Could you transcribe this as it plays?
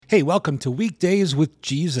Hey, welcome to Weekdays with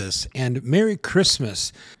Jesus and Merry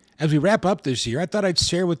Christmas. As we wrap up this year, I thought I'd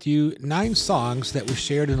share with you 9 songs that were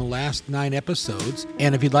shared in the last 9 episodes.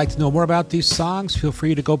 And if you'd like to know more about these songs, feel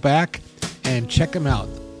free to go back and check them out.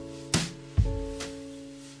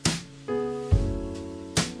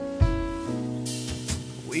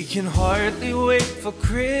 We can hardly wait for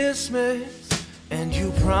Christmas, and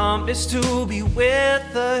you promise to be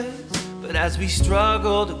with us. But as we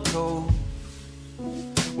struggle to cope,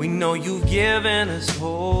 we know you've given us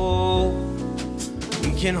hope.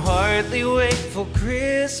 We can hardly wait for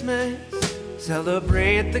Christmas,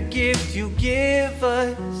 celebrate the gift you give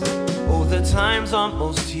us. Oh, the time's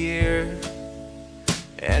almost here,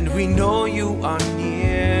 and we know you are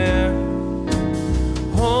near.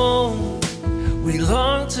 Home, we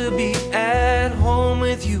long to be at home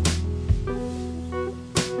with you.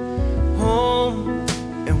 Home,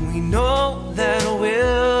 and we know that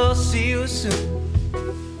we'll see you soon.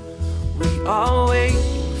 We are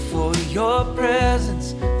waiting for your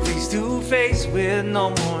presence, face to face with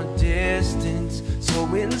no more distance.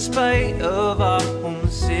 So in spite of our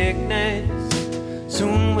homesickness,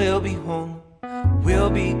 soon we'll be home.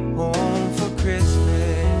 We'll be home for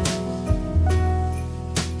Christmas.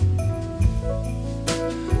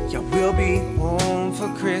 Yeah, we'll be home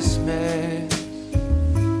for Christmas.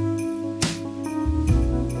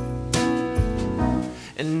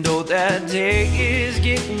 And oh, that day is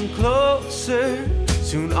getting closer.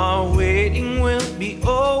 Soon our waiting will be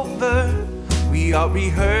over. We are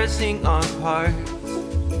rehearsing our parts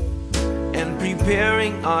and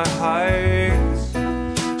preparing our hearts,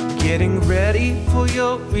 getting ready for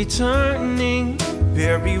your returning.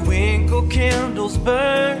 Periwinkle candles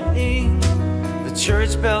burning, the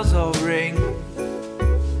church bells all ring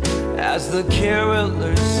as the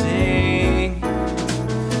carolers sing.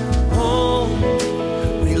 Home,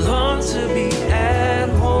 we long to be at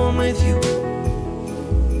home with you.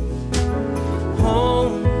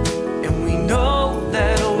 Home, and we know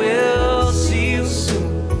that we'll see you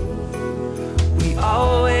soon. We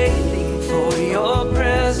are waiting for your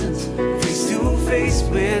presence, face to face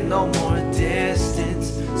with no more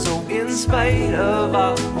distance. So in spite of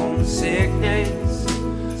our homesickness,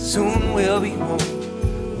 soon we'll be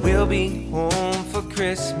home. We'll be home for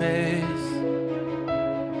Christmas.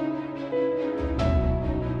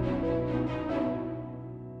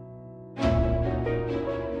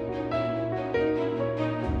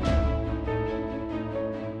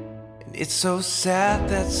 It's so sad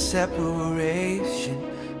that separation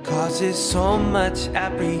causes so much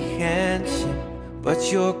apprehension.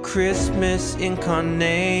 But your Christmas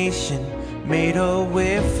incarnation made a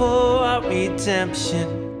way for our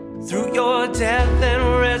redemption. Through your death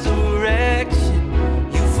and resurrection,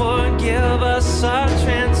 you forgive us our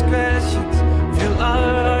transgressions. Fill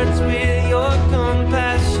our hearts with your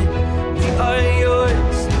compassion. We are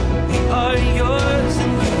yours, and you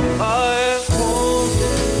are home.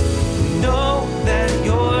 Know that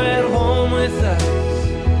you're at home with us.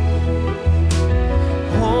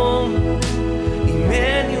 Home,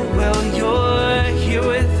 Emmanuel, you're here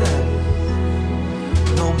with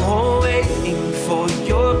us. No more waiting for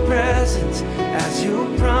your presence, as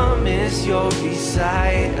you promise you're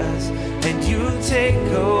beside us, and you take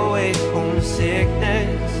away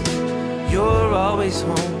homesickness. You're always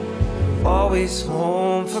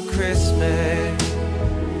home for Christmas.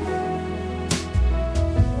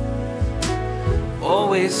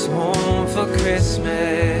 Always home for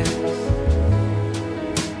Christmas.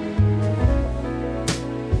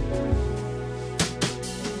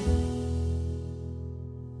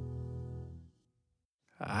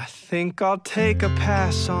 I think I'll take a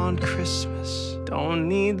pass on Christmas. Don't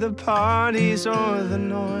need the parties or the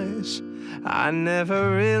noise. I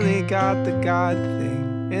never really got the God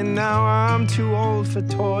thing, and now I'm too old for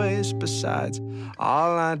toys. Besides,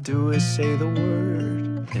 all I do is say the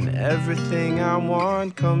word, and everything I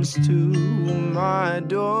want comes to my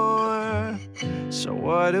door. So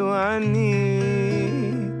what do I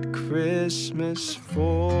need Christmas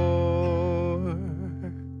for?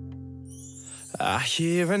 I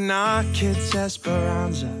hear in our kids'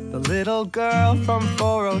 Esperanza the little girl from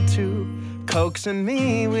 402 coaxing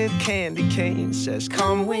me with candy cane. Says,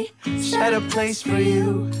 come, we set a place for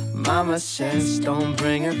you. Mama says, don't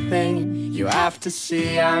bring a thing. You have to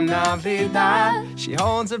see I'm Navidad. She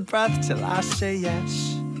holds her breath till I say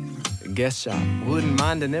yes. Guess I wouldn't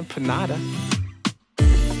mind an empanada.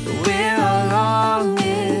 We're all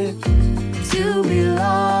longing to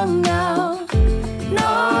belong now.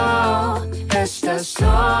 No, Esta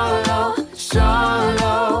Solo,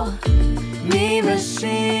 solo, mi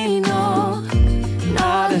vecino,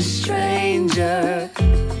 not a stranger.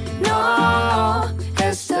 No,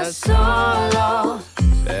 Esta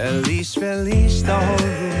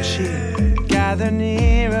gather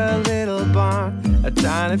near a little barn. A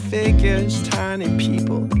tiny figures, tiny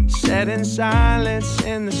people, set in silence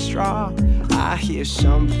in the straw. I hear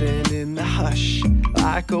something in the hush,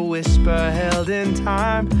 like a whisper held in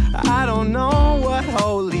time. I don't know what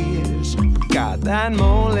holy is, but God, that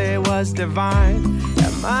mole was divine.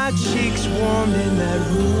 And my cheeks warmed in that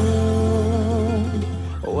room,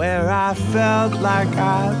 where I felt like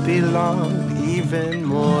I belonged, even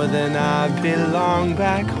more than I belong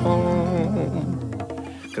back home.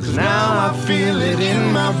 'Cause now I feel it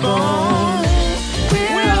in my bones.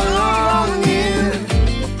 We're longing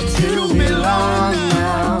to belong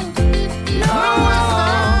now. No,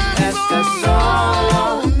 Esta Solo,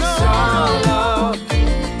 solo.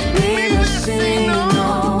 Me vecino,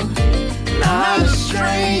 not a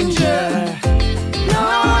stranger. No,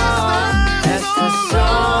 Esta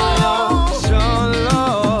Solo, solo.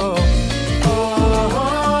 Oh, oh,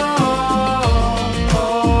 oh,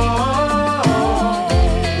 oh.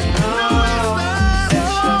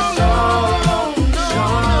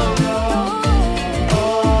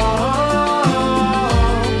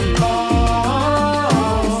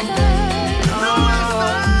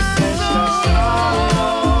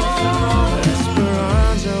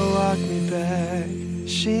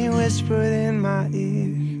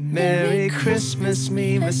 Christmas,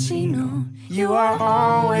 mi vecino, you are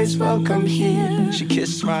always welcome here. She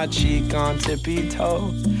kissed my cheek on tippy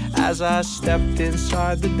toes as I stepped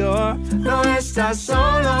inside the door. No, esta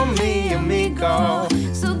solo mi amigo.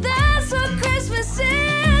 So that's what Christmas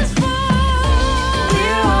is for.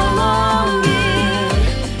 We're all longing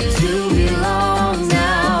to belong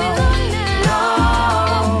now. No,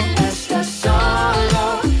 esta solo,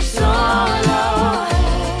 solo,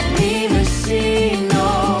 mi vecino.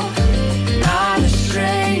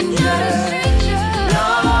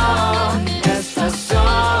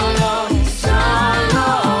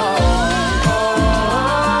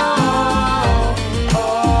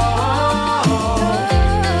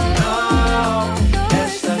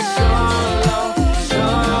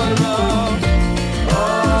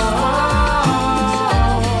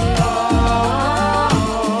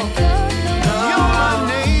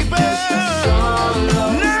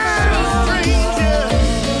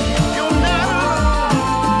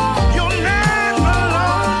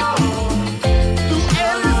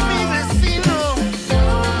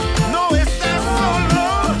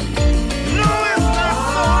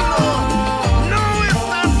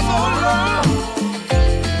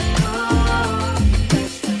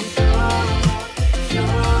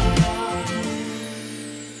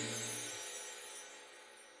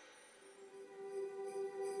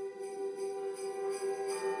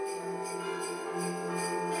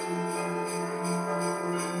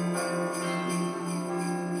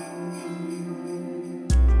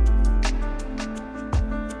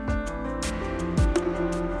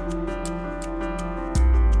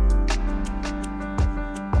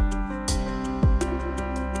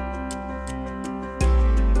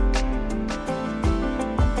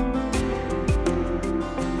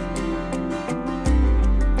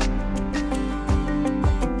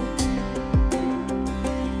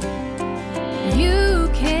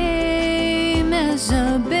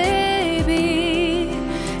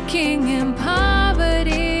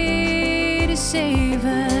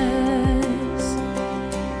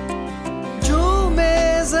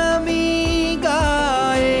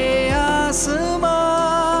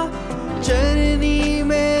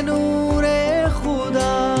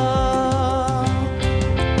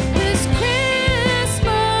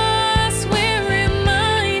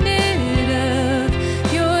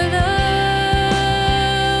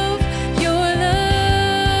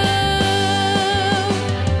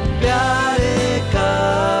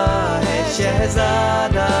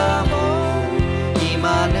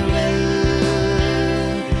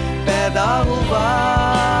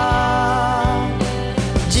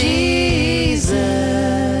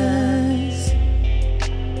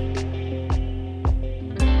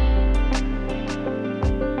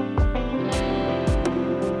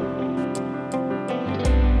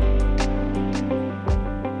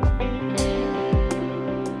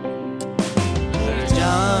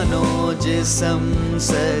 जिस्म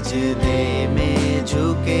सजदे में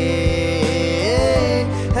झुके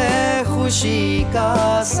है खुशी का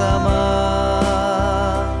समा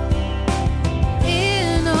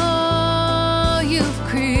In all you've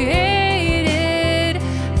created,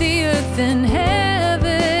 the earth and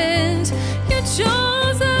heavens, you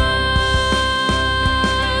chose us.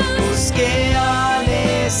 उसके आने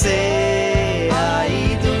से आई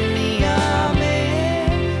दुनिया में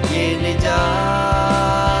ये निजात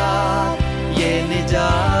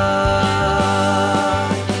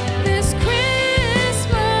This Christmas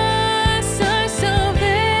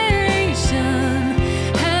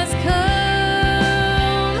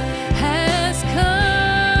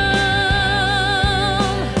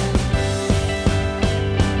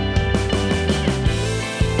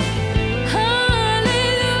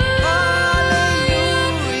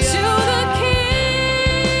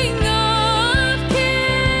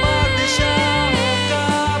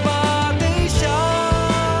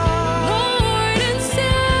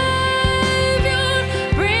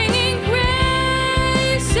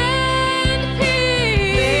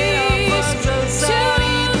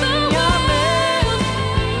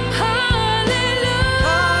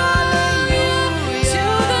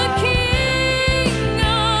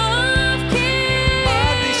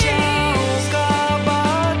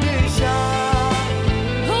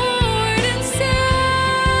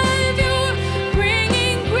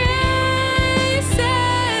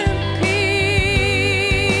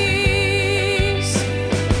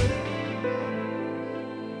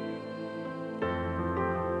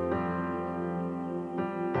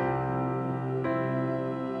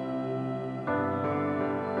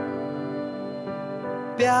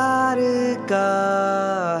प्यार का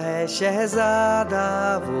है शहजादा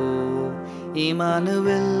वो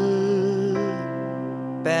इमानुएल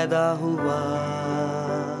पैदा हुआ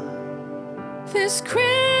This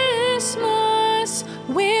Christmas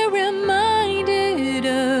we're reminded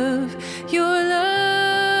of your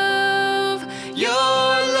love, your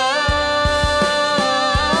love.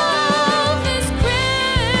 This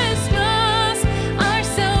Christmas our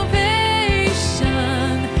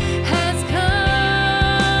salvation has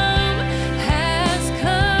come, has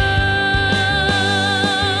come.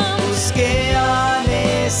 उसके आने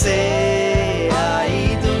से आई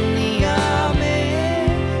दुनिया में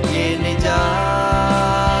ये निजात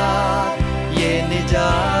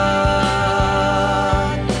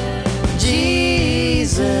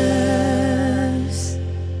Jesus.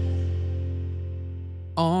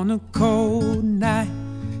 On a cold night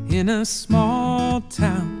in a small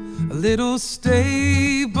town, a little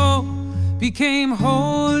stable became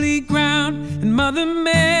holy ground, and Mother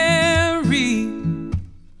Mary,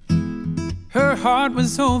 her heart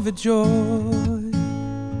was overjoyed.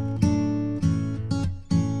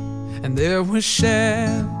 And there were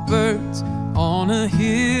shepherds on a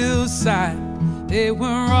hillside. They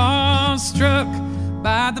were all struck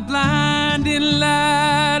by the blinding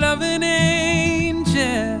light of an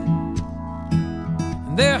angel,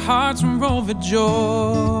 and their hearts were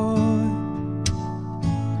overjoyed.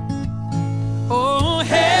 Oh,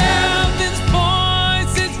 heaven's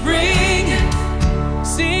voices ring,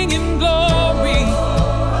 singing glory,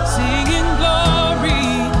 singing glory,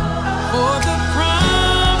 for the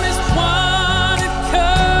promised one had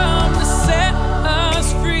come to set us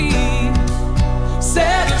free,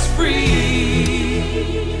 set us free.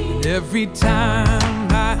 And every time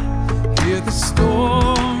I hear the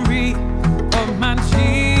story of my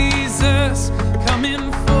Jesus coming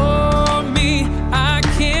for me, I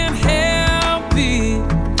can't help it.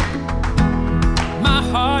 My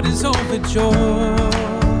heart is overjoyed.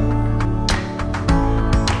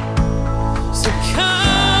 So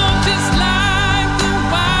come just like the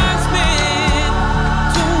wise men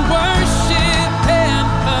to worship and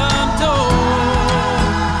adore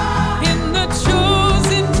in the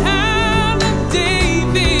chosen town of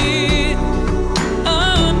David.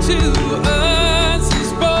 Unto us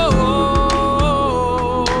is born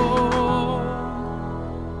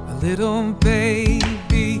a little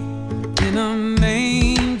baby in a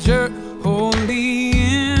manger, holy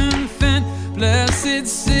infant, blessed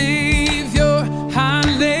Savior,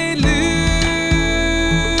 hallelujah,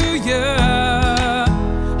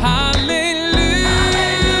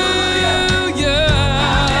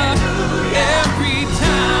 hallelujah. Every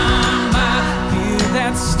time I hear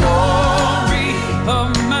that story of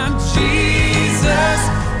my Jesus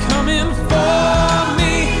coming for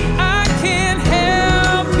me, I can't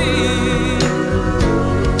help it.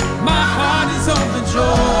 My heart is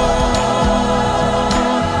overjoyed.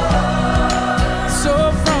 So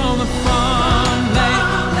from the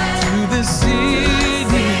farmland to the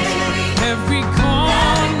cities, every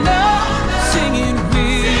corner singing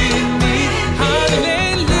with me,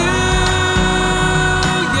 hallelujah,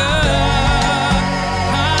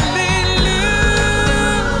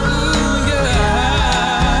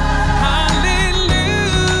 hallelujah,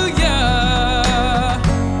 hallelujah.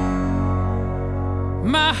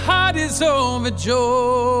 My heart is overjoyed.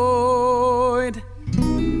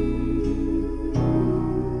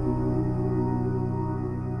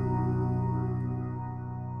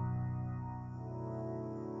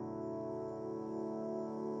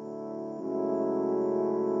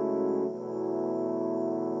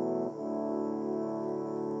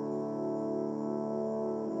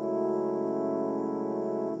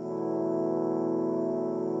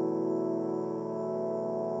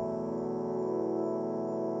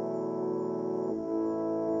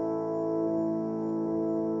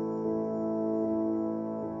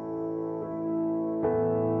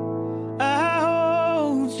 I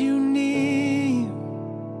hold you near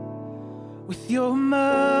with your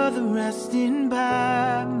mother resting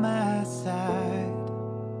by my side.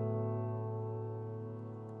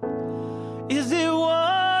 Is it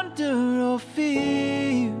wonder or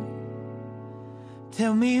fear?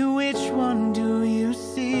 Tell me, which one do you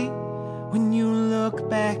see when you look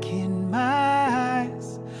back in my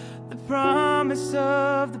eyes? The promise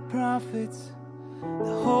of the prophets,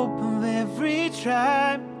 the hope of every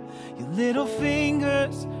tribe, your little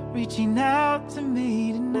fingers reaching out to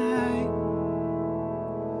me tonight.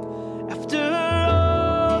 After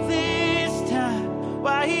all this time,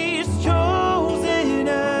 why He's chosen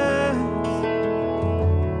us,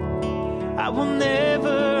 I will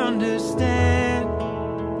never understand.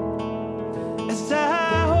 As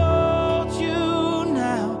I hold you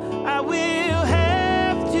now,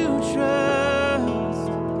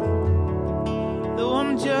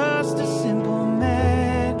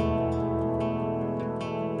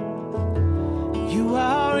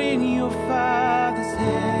 your Father's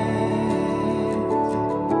hands.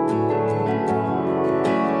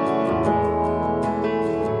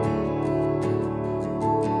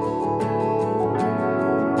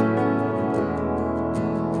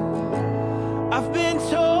 I've been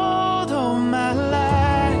told all my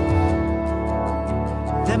life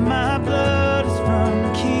that my blood is from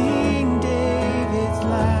King David's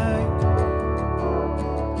line.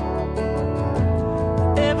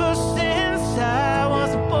 Ever since I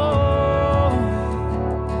was born,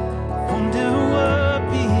 wonder what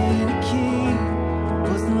being a king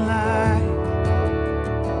wasn't like.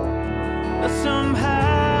 But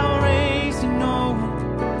somehow raising on,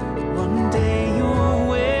 one day you'll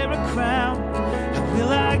wear a crown. How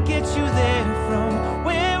will I get you there from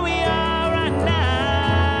where we are right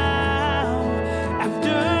now?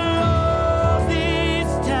 After all this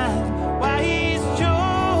time, why he's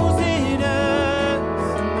chosen us,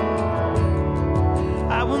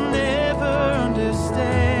 I will never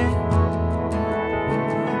understand.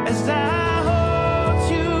 As I hold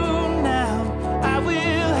you now, I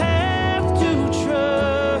will have to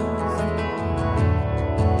trust,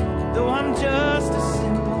 though I'm just a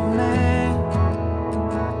simple man.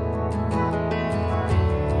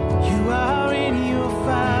 You are in your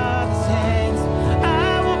Father's hands. I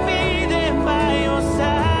will be there by your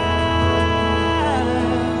side.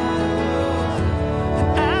 And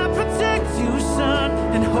I protect you, son,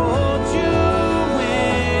 and hold you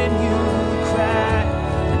when you cry.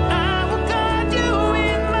 And I will guard you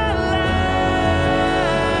in my life.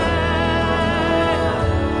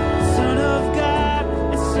 Son of God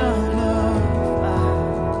and son of light.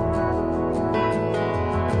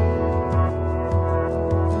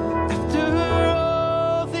 After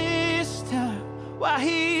all this time, why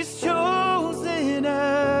he's chosen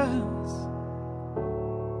us,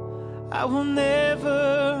 I will never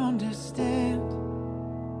understand.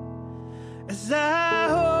 As I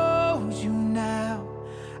hold you now,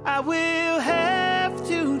 I will have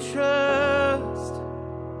to trust,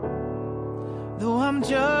 though I'm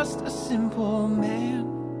just a simple man.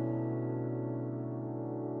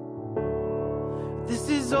 This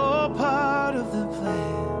is all part of the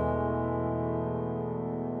plan.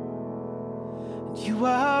 You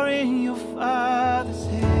are in your Father's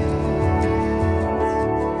hands.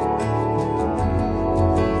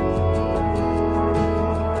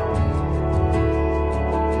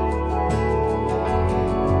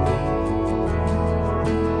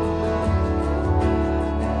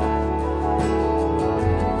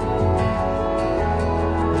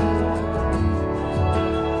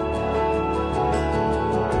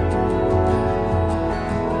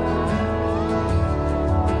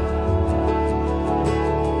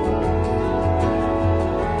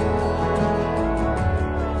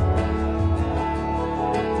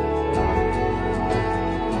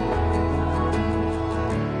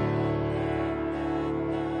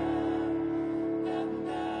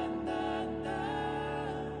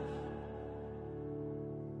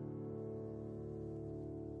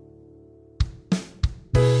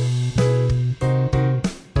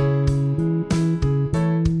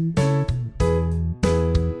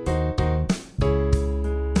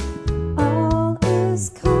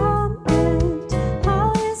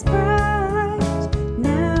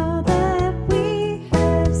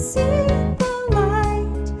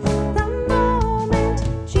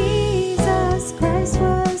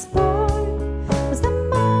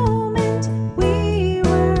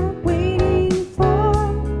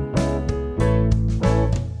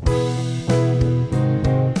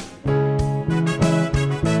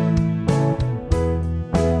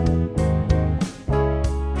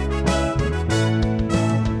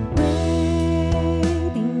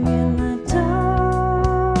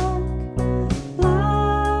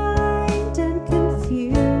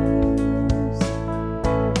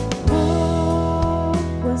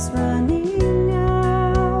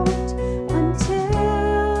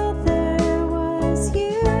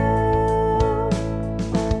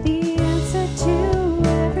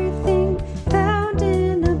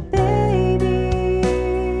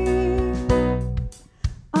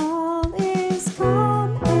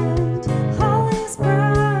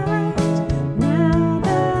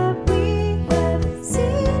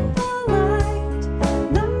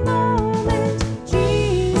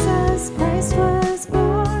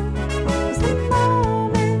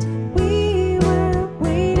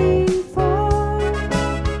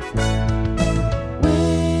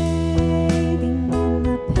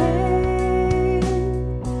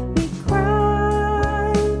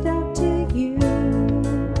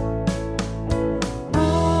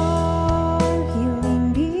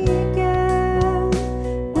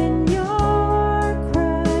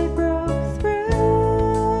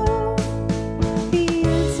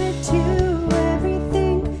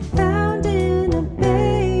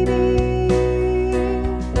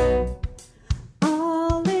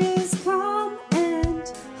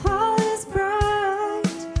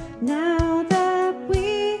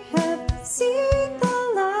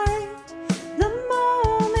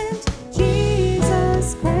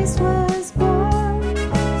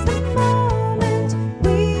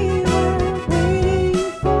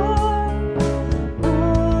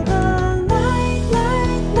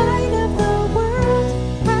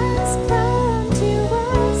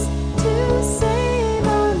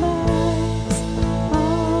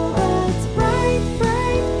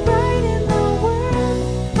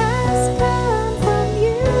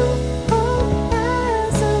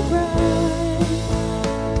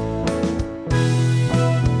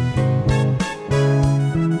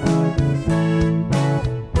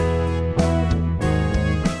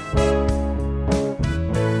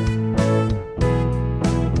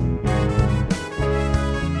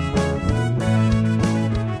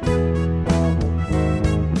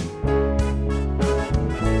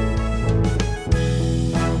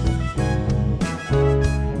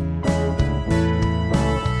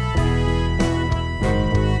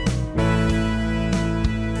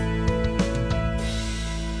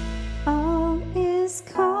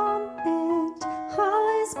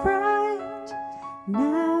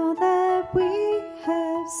 now that we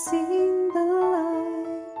have seen the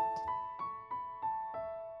light.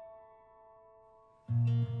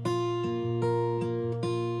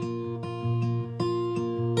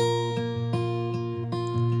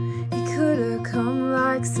 He could have come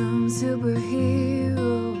like some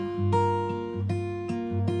superhero,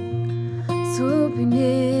 swooping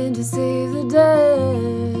in to save the day.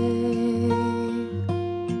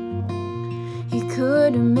 He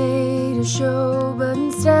could have made a show, but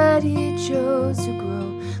instead he chose to grow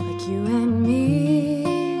like you and me.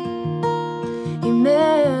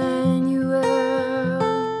 Emmanuel.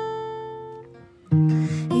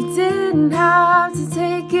 He didn't have to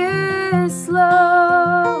take it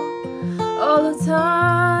slow. All the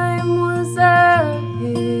time was at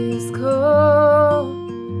his call.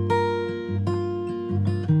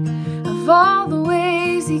 Of all the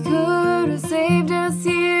ways he could have saved us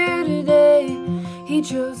here today, he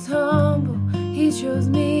chose humble, he chose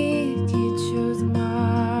meek, he chose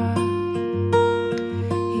mild.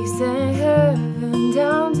 He sent heaven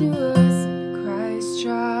down to us in Christ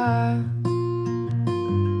child.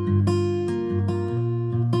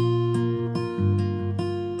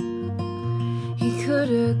 He could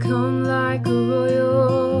have come like a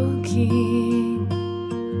royal king,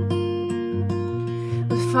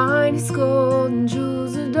 with finest gold and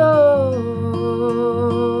jewels adored.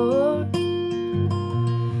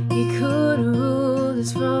 He could have ruled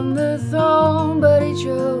us from the throne, but he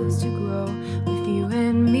chose to grow with you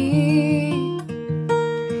and me.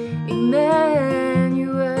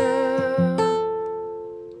 Emmanuel.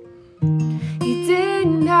 He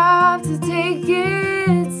didn't have to take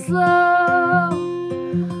it slow.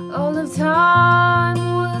 All of time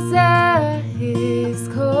was at his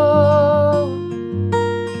call.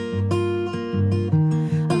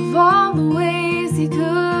 Of all the ways he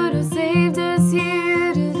could have saved us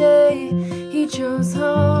here today, he chose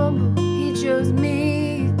humble, he chose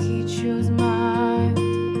meek, he chose mild.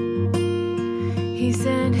 He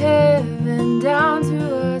sent heaven down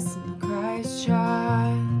to us in Christ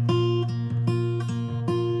child.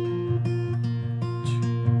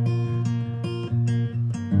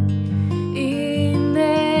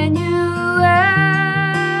 Emmanuel,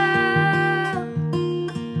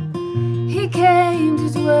 he came to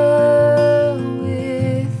dwell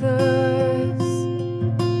with us.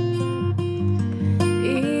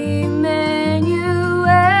 Emmanuel,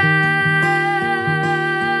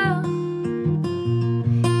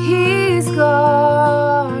 he's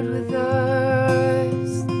God with us.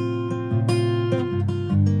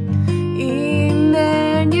 Emmanuel,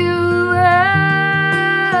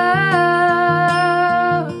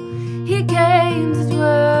 he came to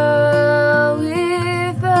dwell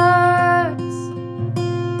with us.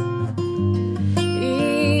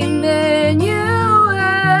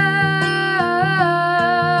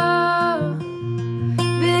 Emmanuel,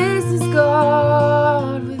 this is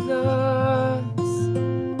God with us.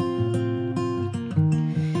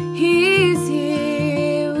 He's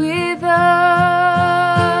here with us.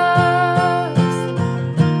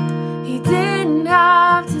 He didn't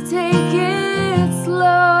have to take it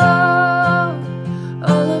slow.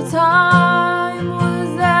 All of time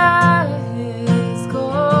was at his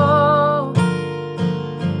call.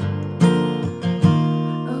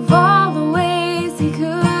 Of all the ways he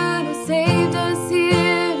could have saved us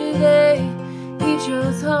here today, he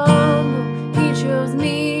chose humble, he chose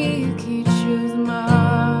meek, he chose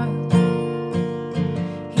mild.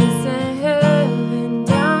 He sent heaven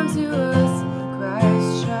down to us in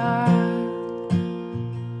Christ child.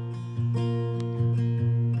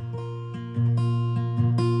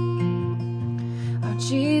 Our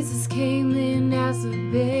Jesus came in as a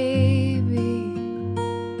baby,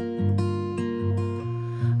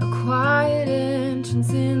 a quiet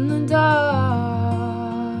entrance in the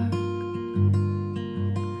dark,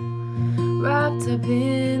 wrapped up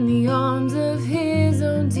in the arms of his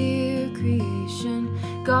own dear creation,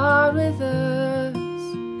 God with us,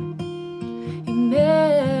 Emmanuel.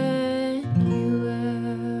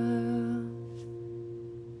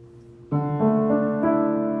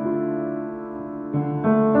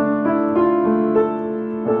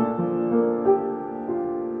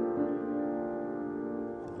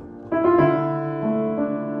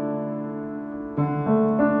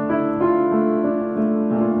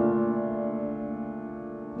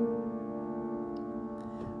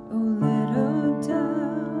 Oh, little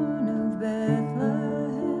town of Bethlehem.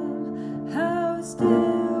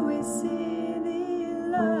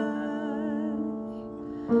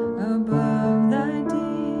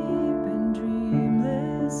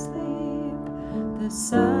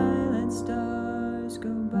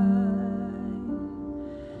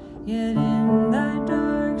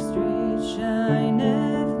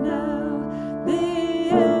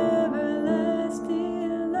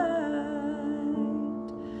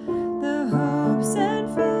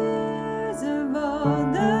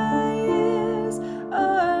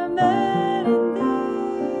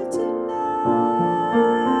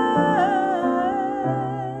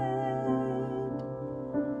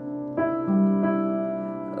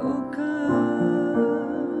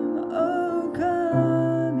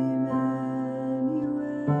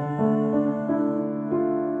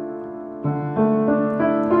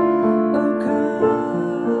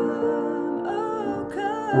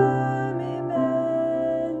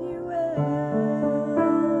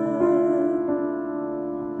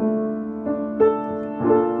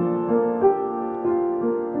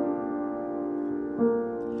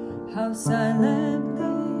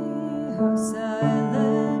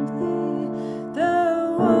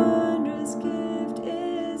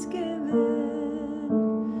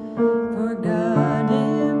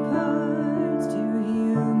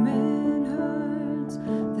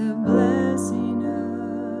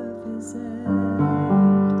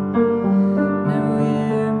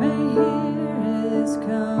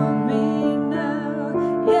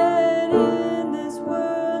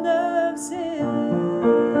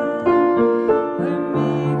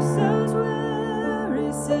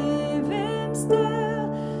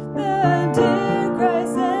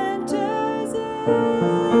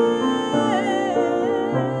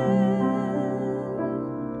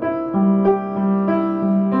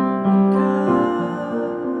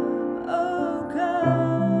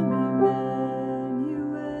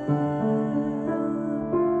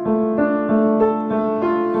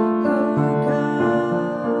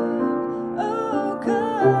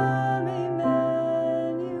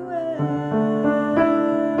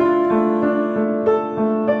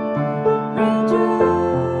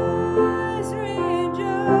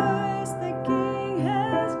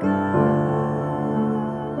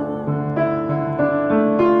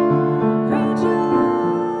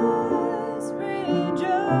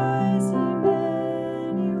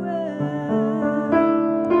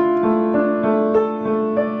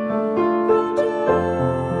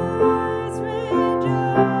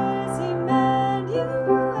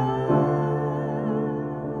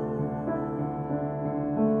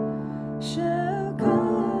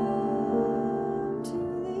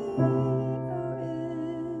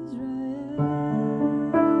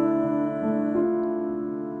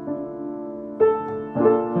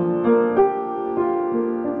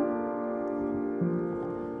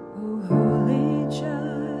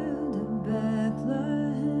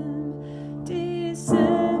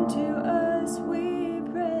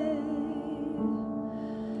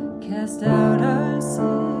 Cast out our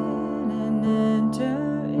sin and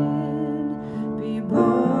enter in. Be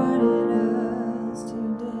born in us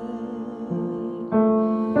today.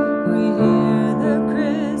 We hear the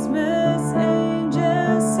Christmas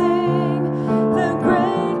angels sing the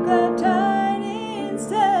great glad tidings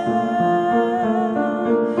tell.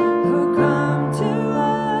 Who come to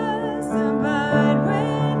us, abide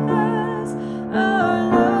with us, our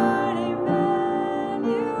Lord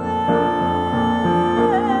Emmanuel.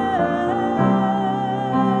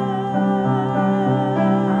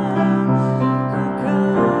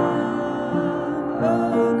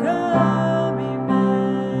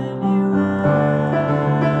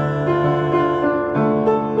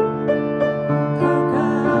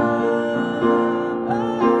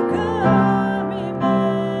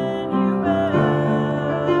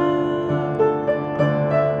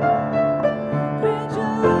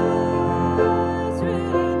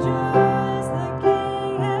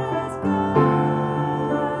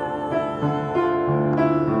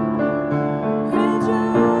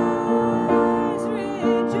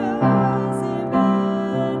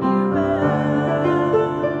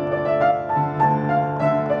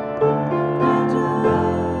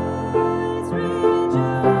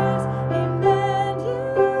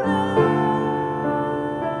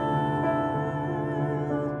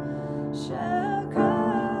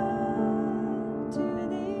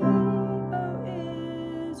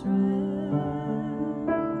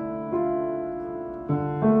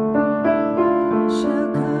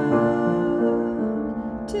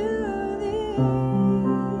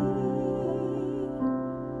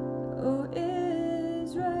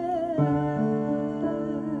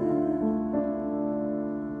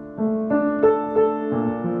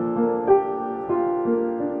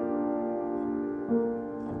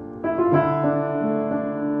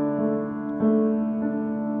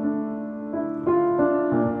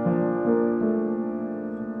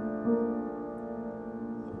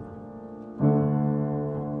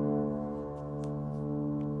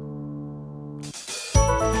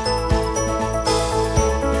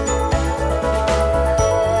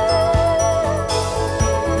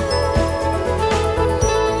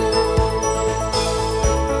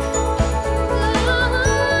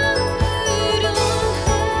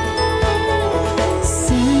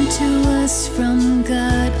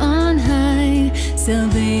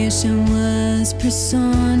 Salvation was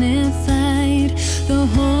personified, the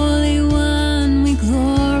Holy One we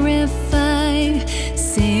glorified,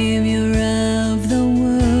 Savior of the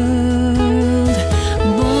world.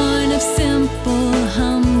 Born of simple,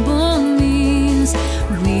 humble means,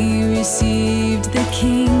 we received the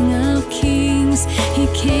King of Kings. He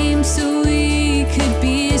came so we could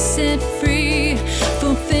be set free,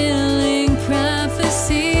 fulfilling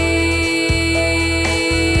prophecy.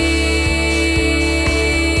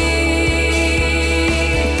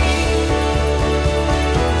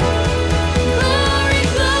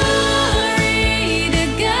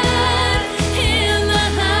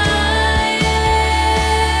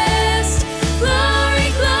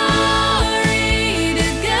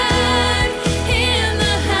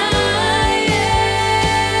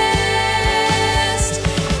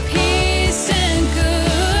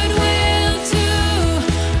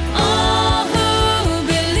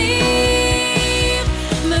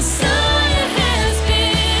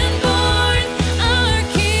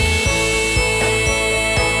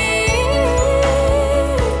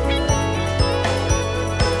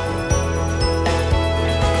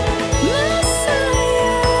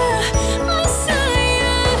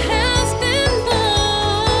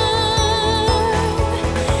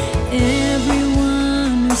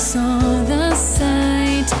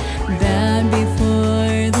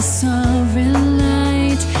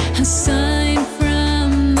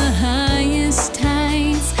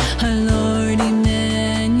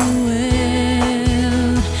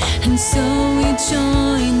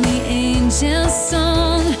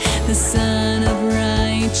 The Son of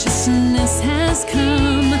Righteousness has come.